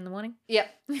messages early in the morning? Yep.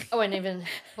 I won't even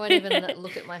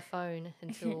look at my phone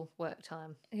until work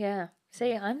time. Yeah.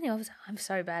 See, I'm the opposite. I'm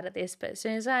so bad at this, but as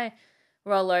soon as I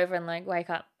roll over and like wake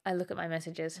up, I look at my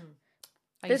messages.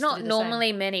 I There's used to not do the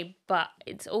normally many, but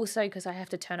it's also because I have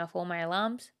to turn off all my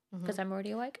alarms Mm-hmm. because I'm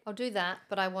already awake. I'll do that,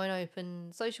 but I won't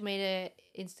open social media,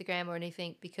 Instagram or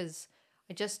anything because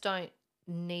I just don't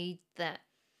need that.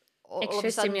 All of Extra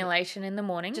a sudden, stimulation in the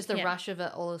morning. just the rush of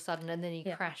it all of a sudden, and then you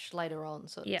Yeah. crash later on.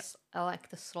 So Yep. I like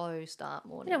the slow start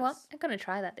mornings. You know what? I'm going to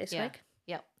try that this Yeah. week.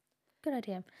 Yep. Good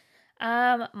idea.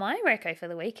 My reco for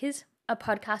the week is a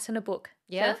podcast and a book.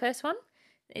 Yeah? For the first one,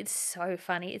 it's so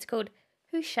funny. It's called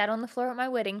Who Shat on the Floor at My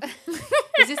Wedding.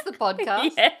 Is this the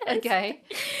podcast? Yes. Okay.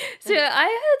 So I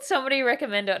heard somebody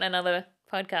recommend it on another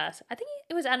podcast. I think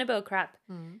it was Annabelle Crapp.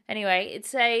 Anyway,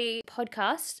 it's a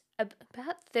podcast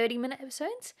about 30-minute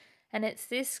episodes, and it's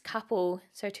this couple.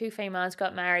 So two females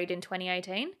got married in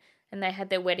 2018, and they had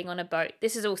their wedding on a boat.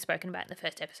 This is all spoken about in the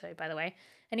first episode, by the way.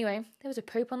 Anyway, there was a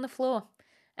poop on the floor,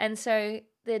 and so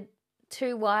the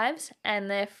two wives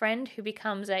and their friend who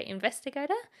becomes an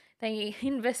investigator, they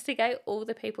investigate all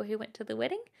the people who went to the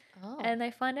wedding. Oh. And they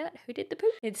find out who did the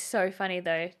poop. It's so funny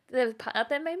though. The part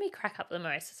that made me crack up the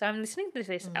most. So I'm listening to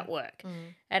this at work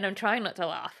and I'm trying not to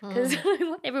laugh because I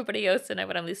want everybody else to know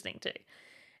what I'm listening to.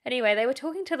 Anyway, they were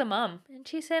talking to the mum and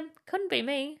she said, couldn't be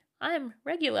me. I'm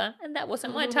regular and that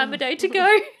wasn't my time of day to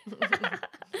go.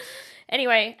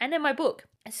 Anyway, and then my book.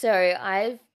 So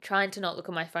I've tried to not look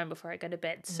at my phone before I go to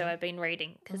bed. So I've been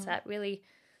reading because that really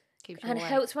Keeps you and awake.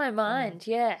 helps my mind.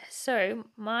 Yeah. So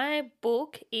my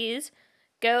book is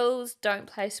Girls Don't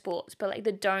Play Sports, but like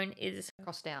the don't is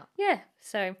Crossed out. yeah.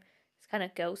 So it's kind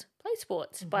of Girls Play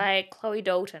Sports by Chloe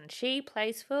Dalton. She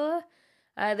plays for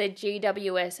the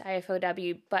GWS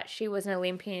AFLW, but she was an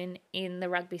Olympian in the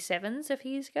rugby sevens a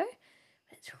few years ago.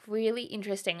 It's really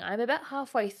interesting. I'm about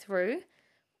halfway through,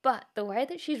 but the way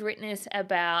that she's written is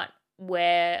about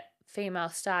where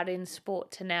females started in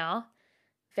sport to now,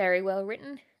 very well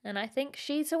written. And I think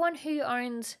she's the one who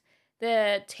owns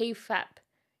the TFAP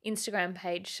Instagram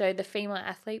page, so the Female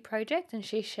Athlete Project, and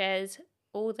she shares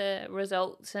all the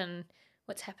results and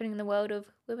what's happening in the world of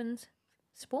women's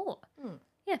sport.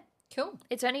 Yeah. Cool.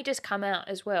 It's only just come out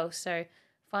as well, so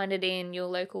find it in your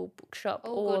local bookshop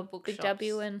All or good Big bookshops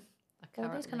W and I all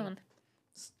those kind of currently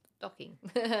ones. stocking.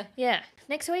 Yeah.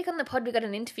 Next week on the pod, we got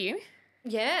an interview.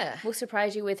 Yeah. We'll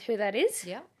surprise you with who that is.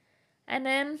 Yeah. And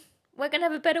then we're going to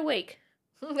have a better week.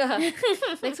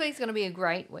 Next week's going to be a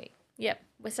great week. Yep.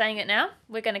 We're saying it now.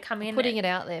 We're going to come in. Putting it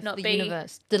out there for not the be-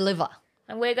 universe. Deliver.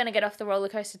 And we're going to get off the roller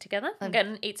coaster together and go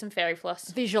and eat some fairy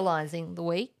floss. Visualizing the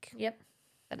week. Yep.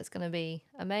 That it's going to be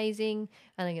amazing.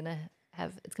 And I'm going to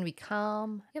have, it's going to be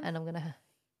calm. Yep. And I'm going to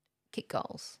kick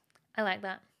goals. I like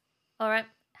that. All right.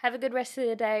 Have a good rest of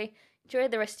the day. Enjoy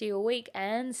the rest of your week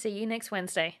and see you next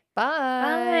Wednesday.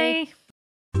 Bye. Bye.